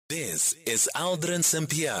This is Aldrin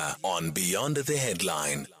Sampear on Beyond the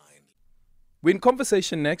Headline. We're in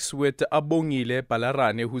conversation next with Abongile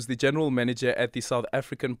Balarane, who's the general manager at the South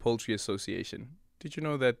African Poultry Association. Did you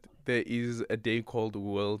know that there is a day called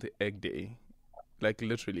World Egg Day? Like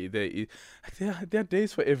literally, there are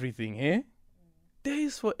days for everything, eh?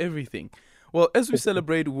 Days for everything. Well, as we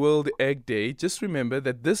celebrate World Egg Day, just remember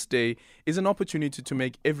that this day is an opportunity to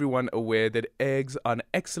make everyone aware that eggs are an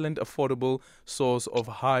excellent, affordable source of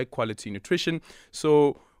high-quality nutrition.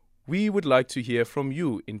 So we would like to hear from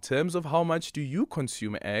you in terms of how much do you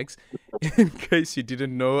consume eggs. In case you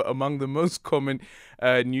didn't know, among the most common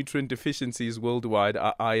nutrient deficiencies worldwide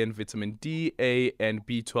are iron, vitamin D, A, and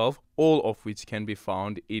B12, all of which can be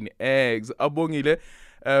found in eggs. Abongile,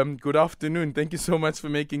 good afternoon. Thank you so much for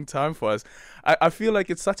making time for us. I feel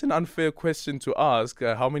like it's such an unfair question to ask.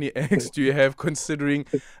 How many eggs do you have, considering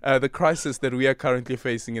the crisis that we are currently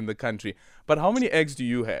facing in the country? But how many eggs do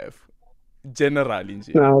you have, generally?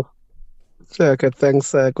 No. Okay,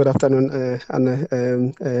 thanks. Good afternoon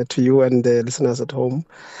to you and the listeners at home.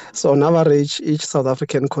 So on average, each South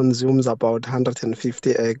African consumes about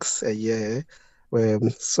 150 eggs a year.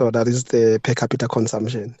 So that is the per capita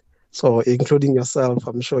consumption. So including yourself,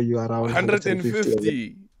 I'm sure you are around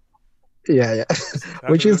 150. Yeah.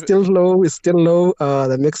 Which is still low. It's still low.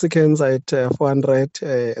 The Mexicans are at 400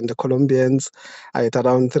 and the Colombians are at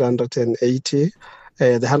around 380.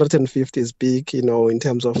 The 150 is big, in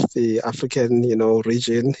terms of the African,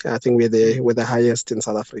 region. I think we're the highest in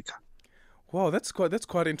South Africa. Wow, that's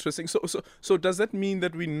quite interesting. So does that mean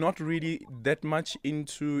that we're not really that much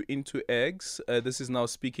into eggs? This is now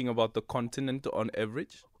speaking about the continent on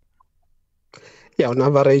average. Yeah, on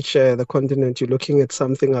average, the continent, you're looking at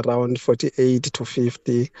something around 48 to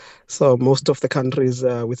 50. So most of the countries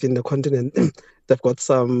within the continent, they've got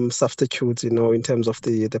some substitutes, in terms of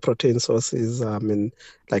the protein sources, and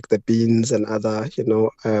like the beans and other,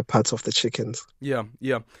 parts of the chickens. Yeah.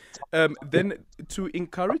 Then to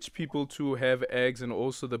encourage people to have eggs and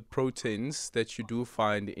also the proteins that you do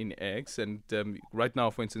find in eggs, and right now,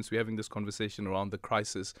 for instance, we're having this conversation around the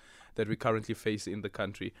crisis that we currently face in the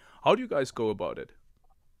country. How do you guys go about it?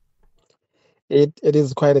 It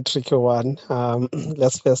is quite a tricky one.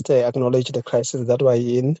 Let's first acknowledge the crisis that we're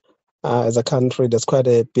in. As a country, there's quite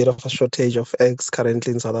a bit of a shortage of eggs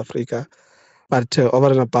currently in South Africa. But over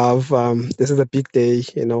and above, this is a big day,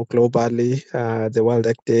 globally. The World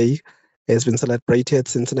Egg Day has been celebrated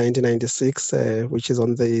since 1996, which is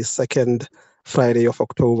on the second Friday of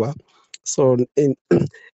October. So in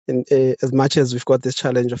as much as we've got this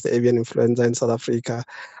challenge of the avian influenza in South Africa,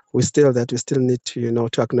 we still need to,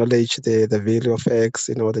 to acknowledge the value of eggs,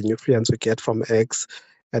 the nutrients we get from eggs.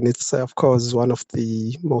 And it's, of course, one of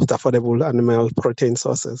the most affordable animal protein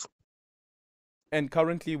sources. And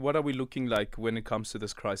currently, what are we looking like when it comes to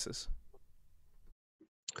this crisis?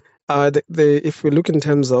 If we look in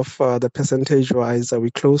terms of the percentage-wise, we're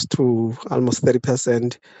close to almost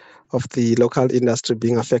 30% of the local industry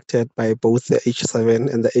being affected by both the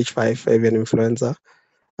H7 and the H5 avian influenza.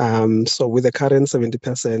 So with the current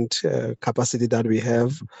 70% capacity that we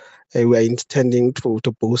have, we are intending to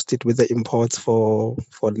boost it with the imports for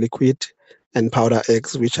liquid and powder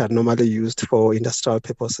eggs, which are normally used for industrial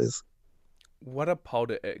purposes. What are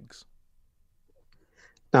powder eggs?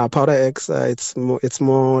 Now, powder eggs, it's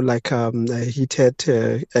more like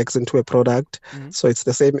heated eggs into a product. Mm-hmm. So it's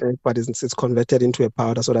the same egg, but it's converted into a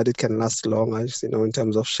powder so that it can last longer, in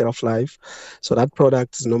terms of shelf life. So that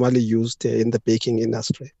product is normally used in the baking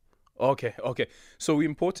industry. Okay. So we're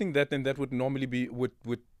importing that, and that would normally be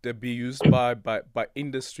used by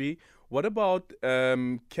industry. What about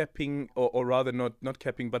capping, or rather not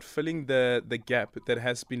capping, but filling the gap that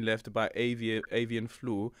has been left by avian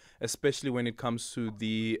flu, especially when it comes to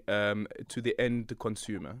the end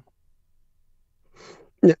consumer?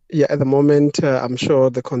 Yeah. At the moment, I'm sure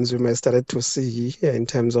the consumer started to see, in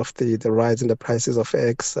terms of the rise in the prices of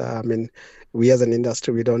eggs. We as an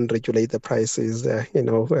industry, we don't regulate the prices.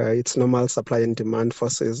 It's normal supply and demand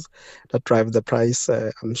forces that drive the price.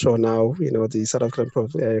 I'm sure now, the South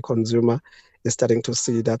African consumer is starting to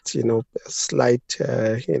see that, slight,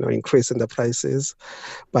 increase in the prices.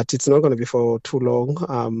 But it's not going to be for too long.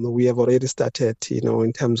 We have already started,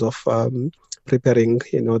 in terms of preparing,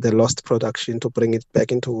 the lost production to bring it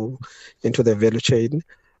back into the value chain.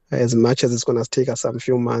 As much as it's going to take us some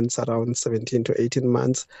few months, around 17 to 18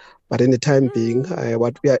 months. But in the time being,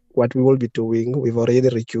 what we will be doing, we've already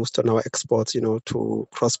reduced on our exports, to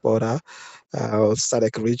cross-border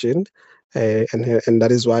SADC region. And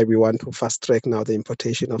that is why we want to fast track now the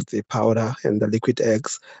importation of the powder and the liquid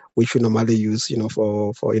eggs, which we normally use,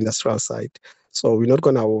 for industrial side. So we're not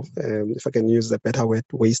going to, if I can use the better word,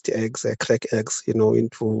 waste eggs, crack eggs,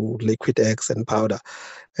 into liquid eggs and powder.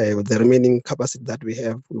 The remaining capacity that we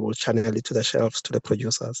have, we will channel it to the shelves, to the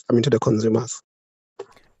producers, to the consumers.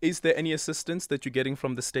 Is there any assistance that you're getting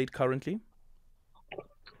from the state currently?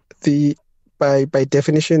 By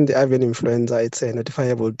definition, the avian influenza, it's a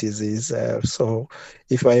notifiable disease. So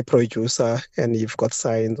if you're a producer and you've got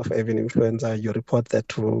signs of avian influenza, you report that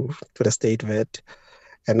to the state vet,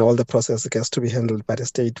 and all the process gets to be handled by the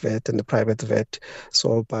state vet and the private vet.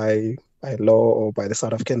 So by law or by the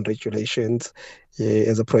South African regulations,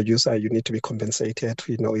 as a producer, you need to be compensated.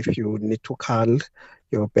 If you need to cull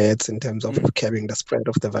your birds in terms of curbing the spread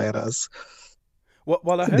of the virus.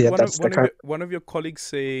 Well, I heard one of your colleagues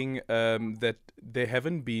saying that they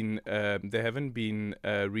haven't been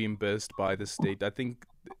reimbursed by the state. I think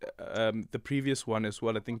the previous one as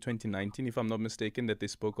well, I think 2019, if I'm not mistaken, that they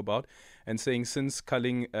spoke about, and saying since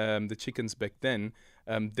culling the chickens back then,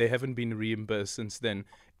 they haven't been reimbursed since then.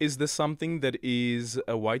 Is this something that is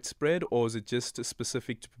widespread, or is it just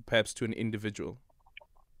specific perhaps to an individual?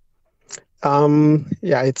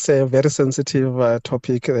 Yeah, it's a very sensitive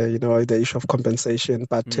topic, the issue of compensation,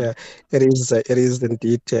 but it is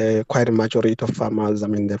indeed quite a majority of farmers.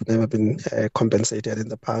 They've never been compensated in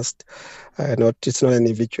the past. It's not an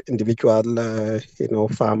individual,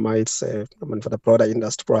 farmer. It's, for the broader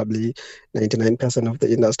industry, probably 99% of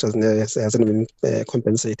the industry hasn't been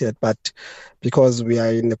compensated. But because we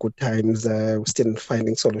are in the good times, we're still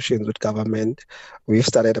finding solutions with government. We've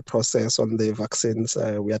started a process on the vaccines.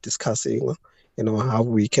 We are discussing how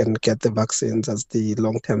we can get the vaccines as the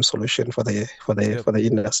long-term solution for the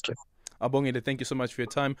industry. Abongile, thank you so much for your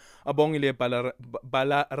time. Abongile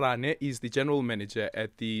Balarane is the General Manager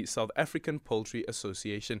at the South African Poultry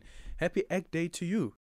Association. Happy Egg Day to you.